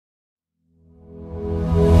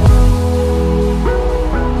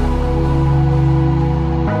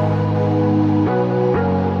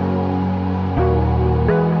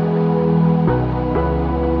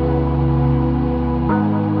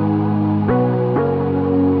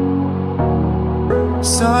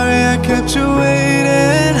Sorry I kept you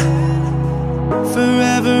waiting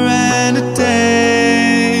forever and a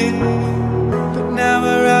day, but now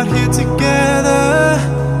we're out here together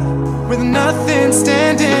with nothing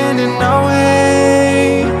standing in our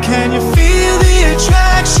way. Can you feel the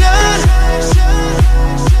attraction?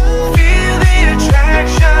 Feel the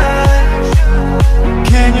attraction.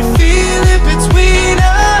 Can you feel it between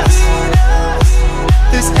us?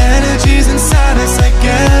 This energy's inside us like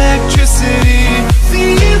electricity.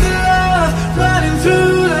 Feel the love running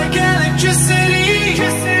through like electricity.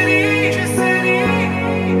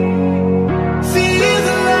 Feel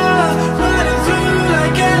the love running through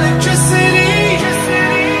like electricity.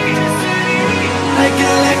 Like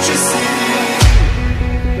electricity.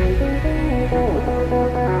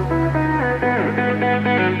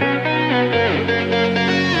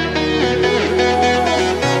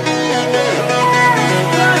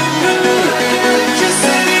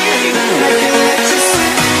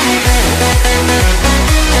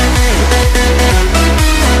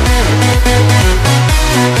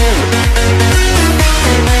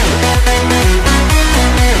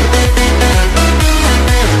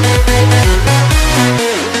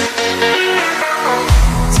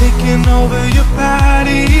 Taking over your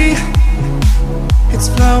body, it's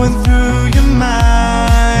flowing through your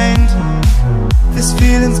mind. This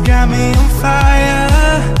feeling's got me on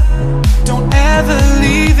fire. Don't ever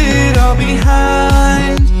leave it all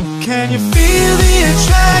behind. Can you feel the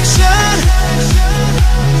attraction?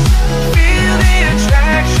 Feel the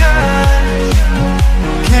attraction.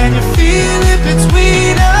 Can you feel it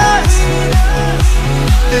between us?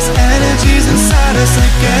 This energy's inside us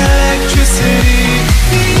like electricity.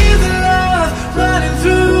 Feel the love running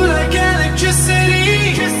through like electricity.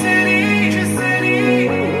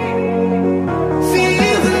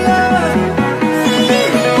 Feel the love.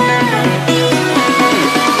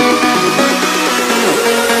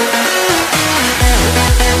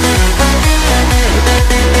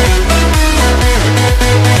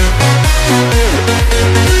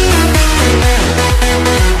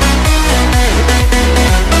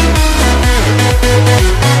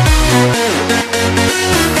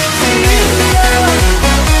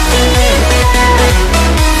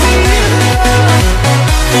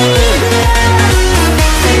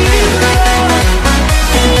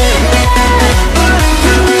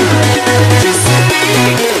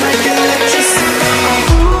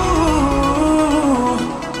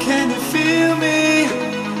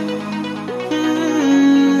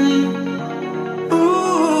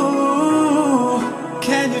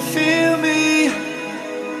 Can you feel me?